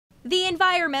The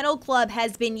Environmental Club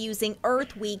has been using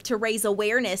Earth Week to raise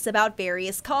awareness about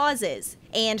various causes.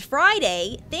 And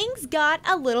Friday, things got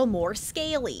a little more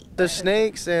scaly. The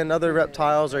snakes and other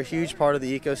reptiles are a huge part of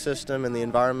the ecosystem and the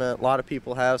environment. A lot of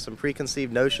people have some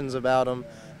preconceived notions about them.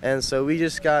 And so we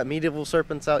just got medieval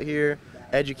serpents out here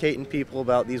educating people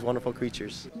about these wonderful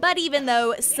creatures. But even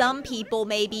though some people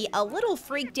may be a little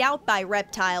freaked out by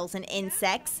reptiles and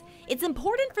insects, it's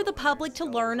important for the public to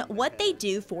learn what they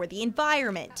do for the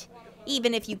environment.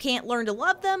 Even if you can't learn to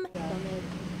love them,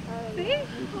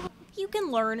 you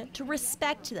can learn to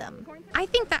respect them. I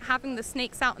think that having the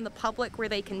snakes out in the public where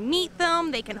they can meet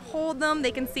them, they can hold them,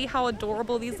 they can see how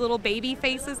adorable these little baby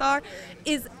faces are,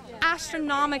 is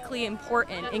astronomically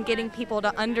important in getting people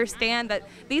to understand that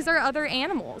these are other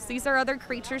animals, these are other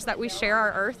creatures that we share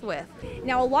our earth with.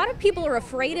 Now, a lot of people are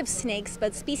afraid of snakes,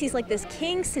 but species like this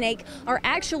king snake are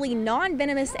actually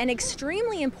non-venomous and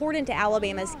extremely important to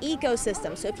Alabama's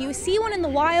ecosystem. So if you see one in the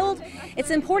wild,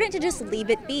 it's important to just leave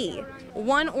it be.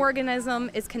 One organism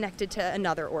is connected to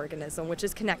another organism, which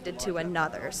is connected to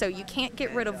another. So you can't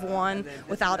get rid of one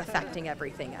without affecting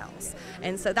everything else.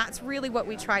 And so that's really what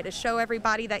we try to show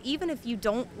everybody, that even if you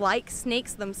don't like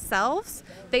snakes themselves,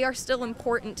 they are still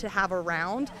important to have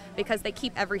around because they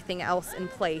keep everything else in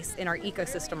place in our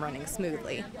ecosystem running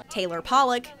smoothly. Taylor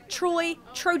Pollock, Troy,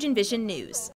 TrojanVision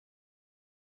News.